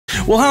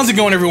Well, how's it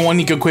going, everyone?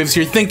 Nico Cuevas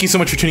here. Thank you so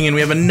much for tuning in.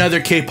 We have another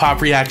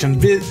K-pop reaction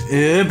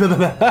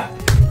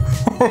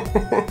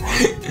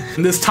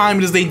This time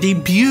it is the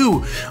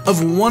debut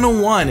of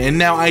 101, and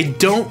now I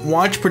don't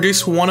watch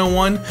Produce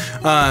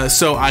 101,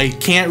 so I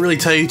can't really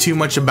tell you too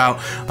much about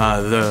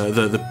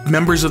the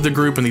members of the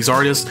group and these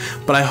artists,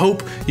 but I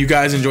hope you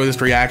guys enjoy this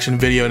reaction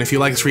video, and if you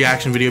like this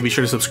reaction video, be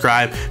sure to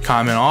subscribe,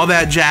 comment, all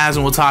that jazz,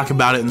 and we'll talk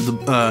about it in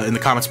the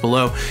comments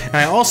below. And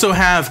I also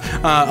have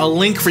a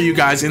link for you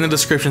guys in the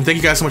description. Thank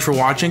you guys so much for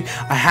watching.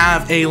 I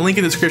have a link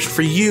in the description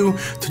for you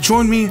to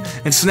join me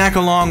and snack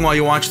along while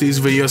you watch these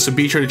videos, so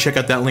be sure to check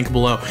out that link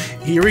below.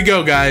 Here we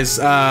go, guys.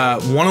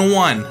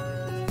 101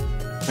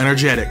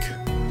 Energetic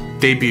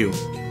debut.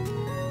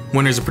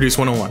 Winners of Produce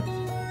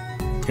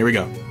 101. Here we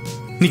go.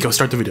 Nico,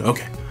 start the video.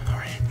 Okay. All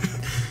right.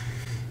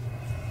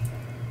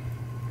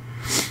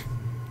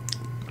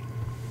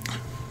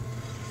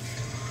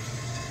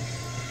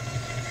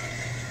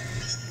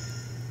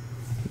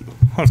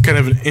 That's kind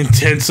of an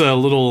intense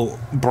little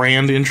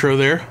brand intro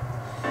there.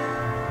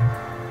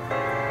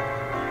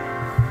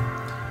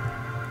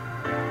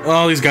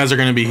 Oh, these guys are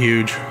going to be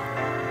huge. You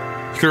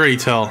can already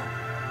tell.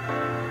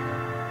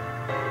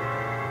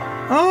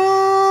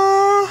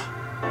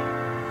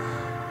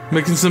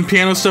 Making some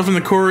piano stuff in the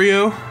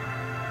choreo.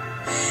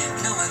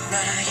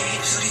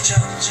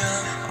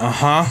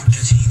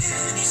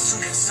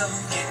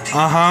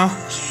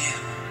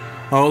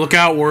 Oh, look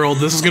out, world.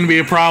 This is going to be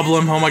a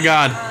problem. Oh my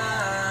god.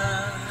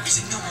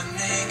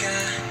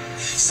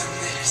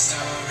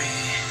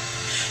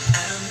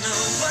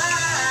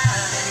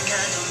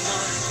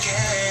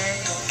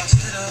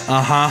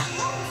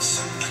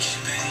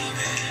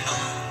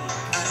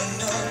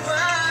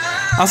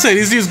 I'll say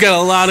these dudes got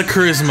a lot of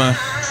charisma.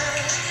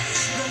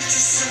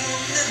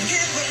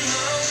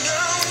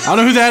 I don't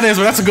know who that is,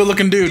 but that's a good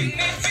looking dude.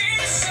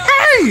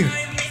 Hey!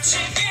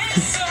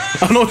 I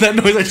don't know what that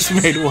noise I just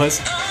made was.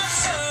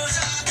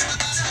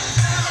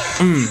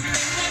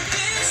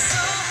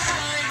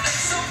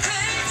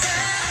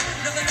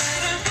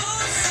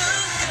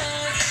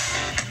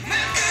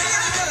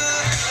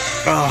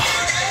 Oh.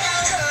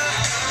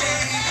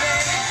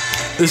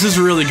 This is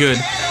really good.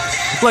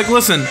 Like,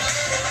 listen,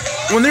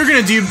 when they're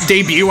gonna do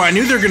debut, I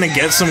knew they're gonna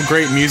get some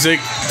great music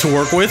to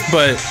work with,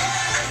 but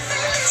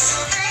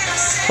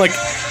like,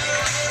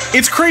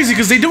 it's crazy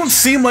because they don't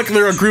seem like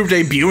they're a group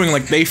debuting.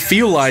 Like, they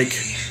feel like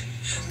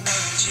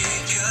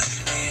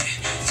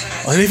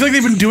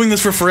they've been doing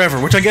this for forever.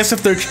 Which I guess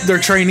if they're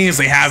trainees,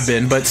 they have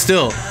been, but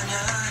still,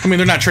 I mean,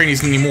 they're not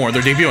trainees anymore.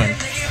 They're debuting.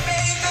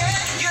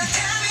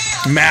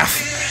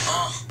 Math.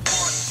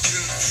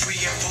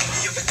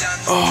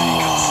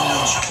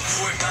 Oh,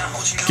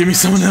 give me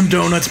some of them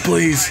donuts,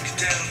 please.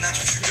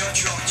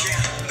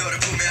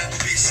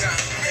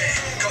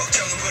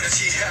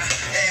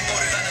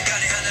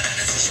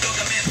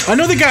 I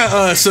know they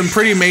got some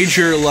pretty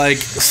major like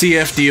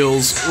CF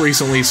deals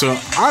recently, so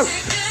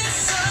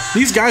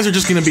these guys are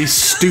just gonna be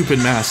stupid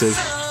massive.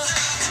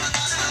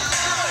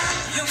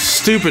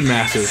 Stupid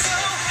massive.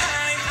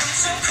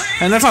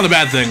 And that's not a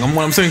bad thing. When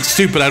I'm saying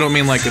stupid, I don't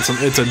mean like it's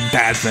a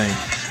bad thing.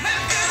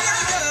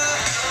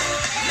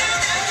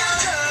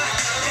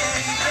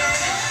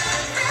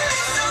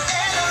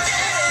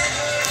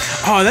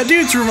 Oh, that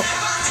dude's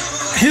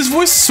his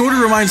voice sort of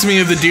reminds me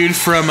of the dude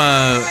from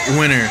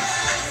Winner.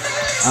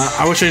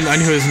 I wish I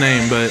knew his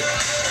name, but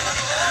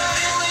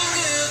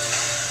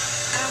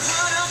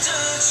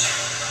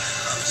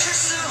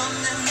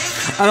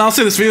and I'll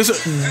say this video's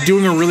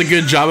doing a really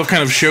good job of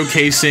kind of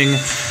showcasing,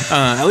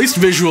 at least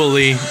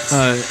visually,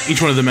 each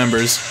one of the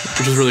members,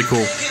 which is really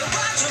cool.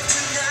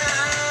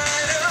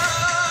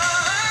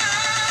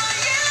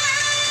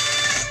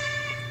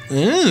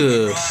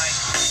 Ew.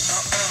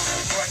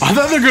 I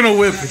thought they were gonna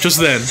whip just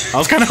then. I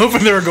was kind of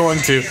hoping they were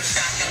going to.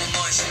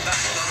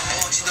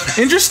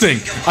 Interesting.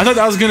 I thought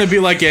that was gonna be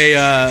like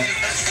a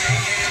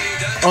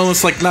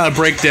almost like not a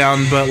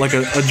breakdown, but like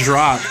a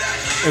drop,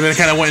 and then it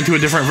kind of went into a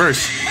different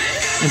verse.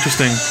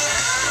 Interesting.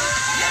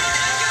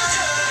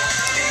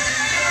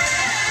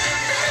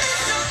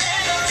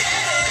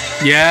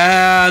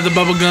 Yeah, the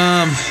bubble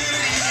gum.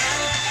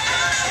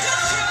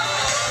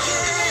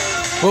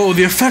 Oh,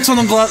 the effects on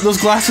those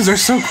glasses are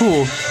so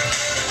cool.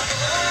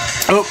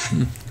 Oh,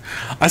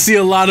 I see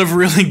a lot of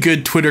really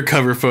good Twitter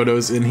cover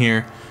photos in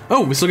here.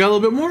 Oh, we still got a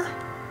little bit more?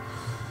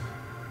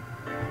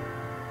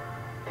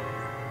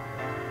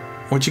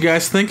 What you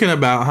guys thinking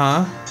about,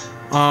 huh?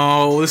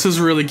 Oh, this is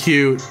really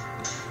cute.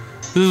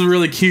 This is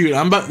really cute.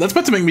 That's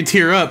about to make me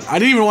tear up. I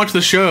didn't even watch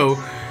the show,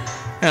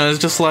 and it's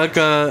just like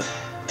a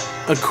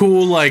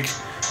cool like,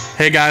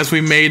 hey guys,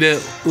 we made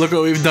it. Look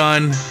what we've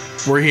done.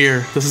 We're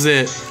here. This is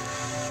it.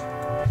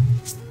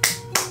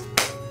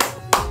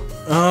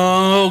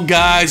 Oh,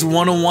 guys,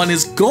 101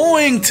 is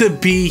going to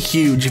be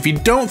huge. If you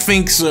don't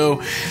think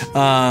so,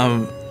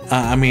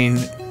 I mean,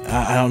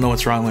 I don't know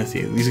what's wrong with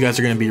you. These guys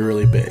are going to be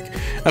really big.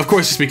 Of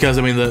course, it's because,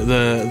 I mean,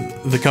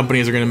 the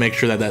companies are going to make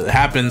sure that that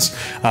happens.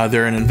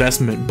 They're an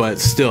investment, but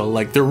still,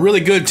 like, they're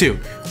really good too.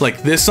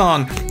 Like, this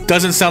song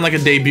doesn't sound like a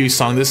debut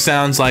song. This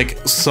sounds like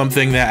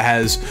something that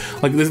has,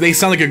 like, they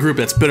sound like a group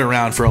that's been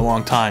around for a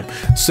long time.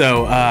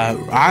 So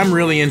I'm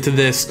really into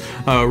this,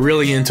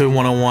 really into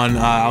 101.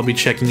 I'll be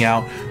checking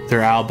out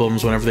their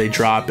albums whenever they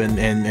drop,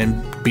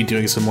 and be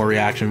doing some more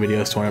reaction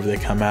videos to whenever they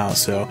come out.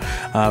 So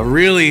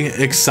really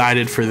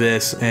excited for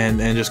this, and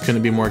just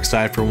couldn't be more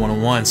excited for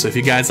 101. So if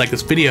you guys like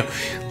this video,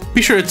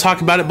 be sure to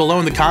talk about it below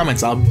in the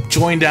comments. I'll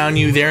join down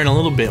you there in a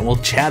little bit and we'll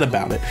chat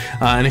about it.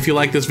 And if you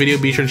like this video,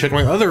 be sure to check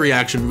my other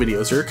reaction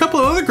videos. There are a couple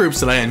of other groups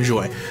that I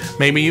enjoy.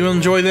 Maybe you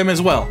enjoy them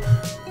as well.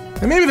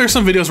 And maybe there's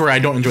some videos where I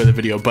don't enjoy the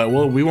video, but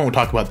we won't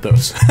talk about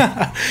those.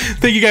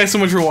 Thank you guys so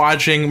much for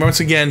watching.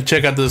 Once again,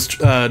 check out this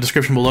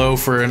description below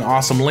for an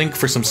awesome link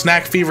for some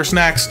SnackFever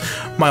snacks.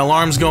 My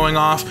alarm's going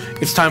off.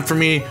 It's time for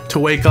me to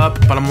wake up,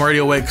 but I'm already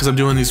awake because I'm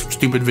doing these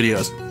stupid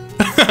videos.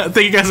 Thank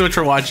you guys so much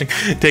for watching.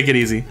 Take it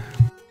easy.